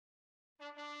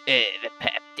The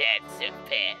pep dance so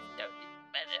fast, don't it,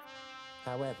 mother?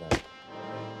 However,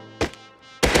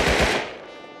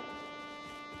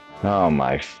 Oh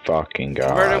my fucking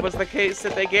god. Murder was the case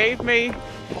that they gave me.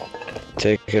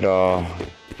 Take it all.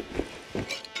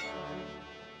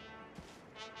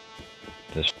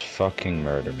 Just fucking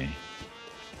murder me.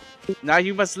 Now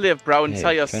you must live, bro, and Hey,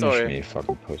 tell your finish story. me, you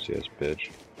fucking pussy ass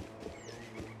bitch.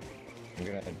 I'm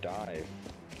gonna die,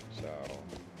 so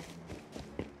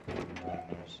I don't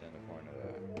understand the point of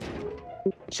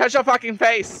that. Shut your fucking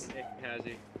face! Hey,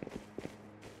 Hazzy.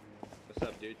 What's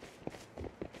up, dude?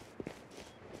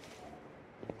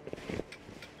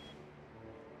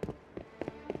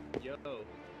 Yo.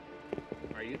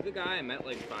 Are you the guy I met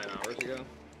like 5 hours ago?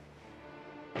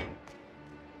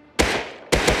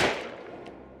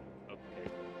 Okay.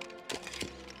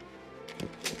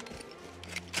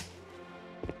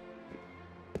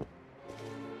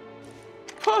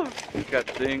 You got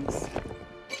things.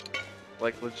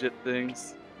 Like legit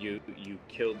things. You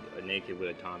killed a naked with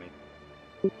a Tommy.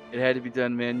 It had to be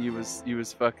done, man. You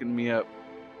was fucking me up.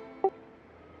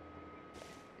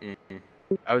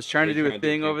 I was trying to do a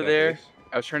thing over there.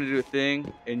 I was trying to do a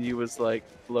thing, and you was like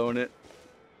blowing it.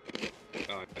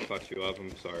 Oh, I fucked you up.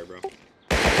 I'm sorry, bro.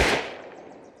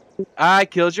 I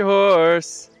killed your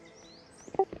horse.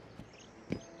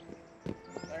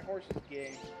 That horse is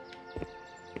gay.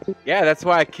 Yeah, that's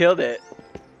why I killed it.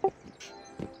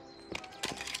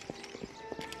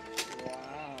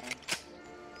 Wow.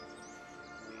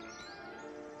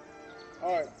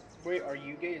 Alright, wait, are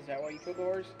you gay? Is that why you killed the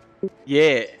horse?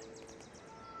 Yeah.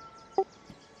 Oh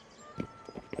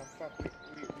fuck,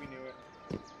 we knew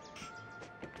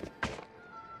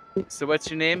it. So what's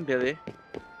your name, Billy?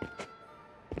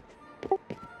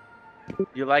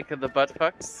 You like the butt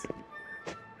fucks?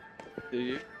 Do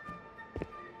you?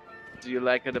 Do you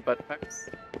like the butt fucks?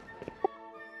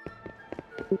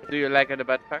 Do you like the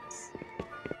butt fucks?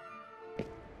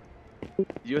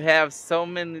 You have so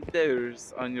many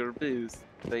doors on your boots,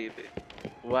 baby.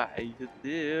 Why you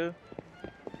do?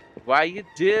 Why you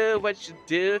do what you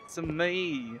do to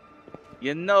me?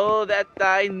 You know that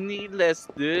I need less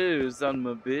doors on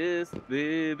my boots,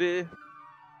 baby.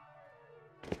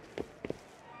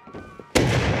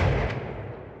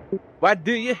 Why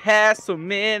do you have so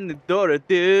many doors to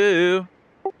do?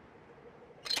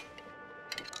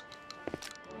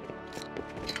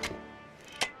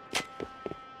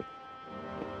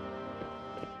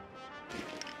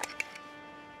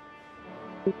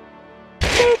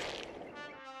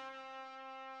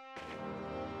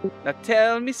 Now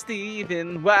tell me,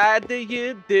 Steven, why do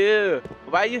you do?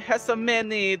 Why you have so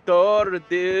many doors to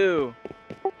do?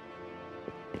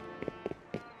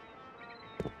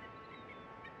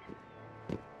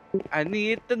 I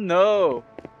need to know.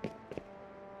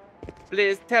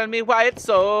 Please tell me why it's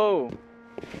so.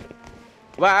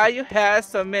 Why you have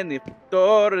so many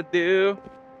doors to do?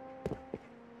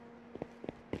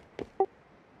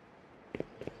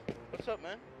 What's up,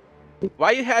 man?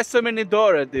 Why you have so many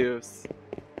Dora do's?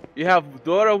 You have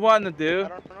Dora 1 to do, I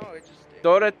don't know, it just...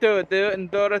 Dora 2 to do,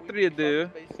 and Dora 3 to do.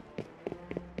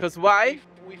 Cause why?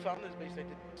 We found this base, they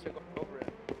took over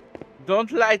it.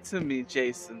 Don't lie to me,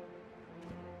 Jason.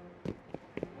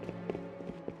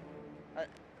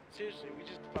 Seriously, we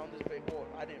just found this base. Well,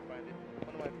 I didn't find it.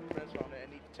 One of my friends found it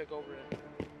and he took over it.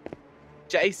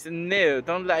 Jason, no,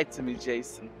 don't lie to me,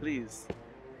 Jason, please.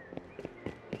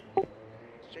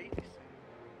 Jason.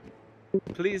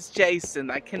 Please,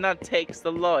 Jason, I cannot take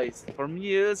the lies from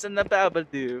you and the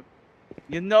Babadoo.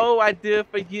 You know I do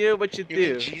for you what you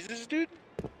do. Jesus, dude?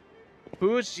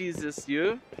 Who's Jesus,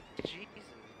 you? Jesus.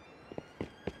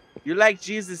 You like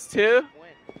Jesus too? When?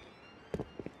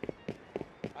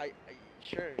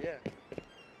 Sure, yeah.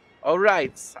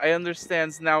 Alright, I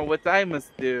understand now what I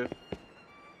must do.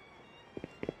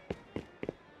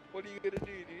 What are you gonna do,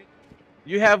 dude?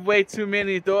 You have way too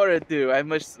many Dora do. I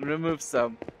must remove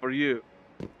some for you.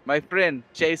 My friend,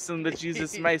 Jason the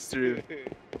Jesus Maestro.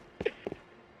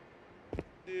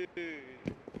 Dude.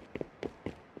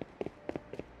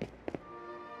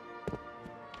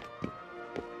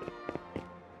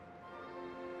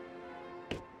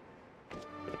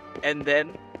 And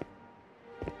then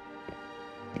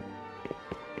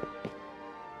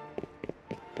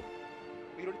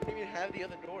We don't even have the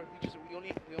other door. We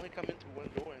only come into one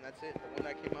door and that's it. The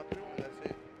one that came out through and that's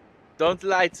it. don't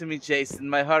lie to me, Jason.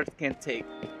 My heart can't take.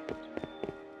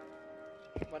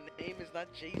 My name is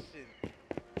not Jason.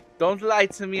 Don't lie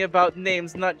to me about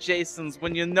names, not Jason's,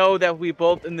 when you know that we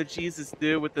both in the Jesus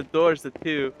do with the doors the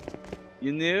two.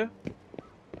 You knew?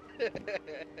 You're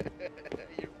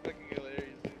fucking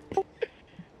hilarious, dude.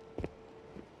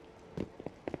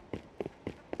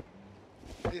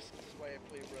 This is why I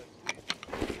play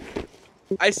Rust.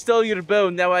 I stole your bow,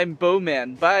 now I'm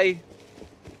Bowman. Bye.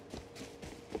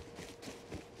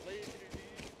 Later,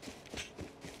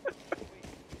 dude.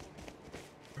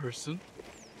 Person.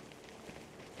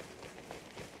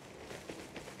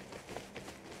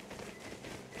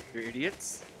 You're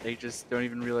idiots. They just don't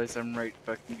even realize I'm right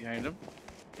fucking behind them.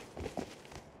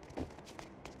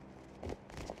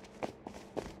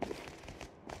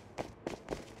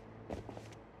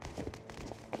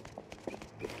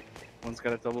 One's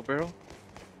got a double barrel.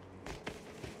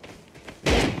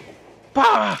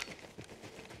 Bah!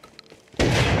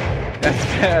 That's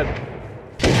bad.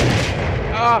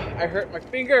 Ah, I hurt my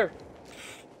finger.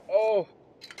 Oh.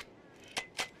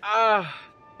 Ah,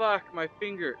 fuck my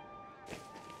finger.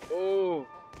 Oh.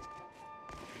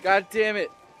 God damn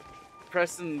it.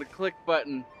 Pressing the click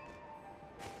button.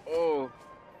 Oh.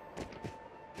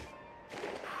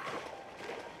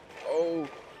 Oh.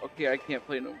 Okay, I can't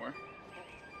play no more.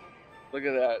 Look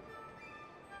at that.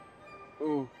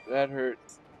 Ooh, that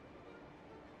hurts.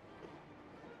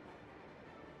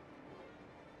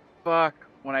 Fuck.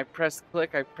 When I pressed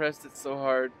click, I pressed it so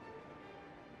hard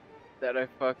that I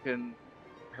fucking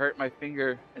hurt my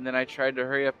finger, and then I tried to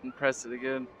hurry up and press it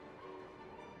again.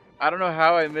 I don't know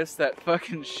how I missed that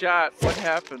fucking shot. What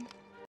happened?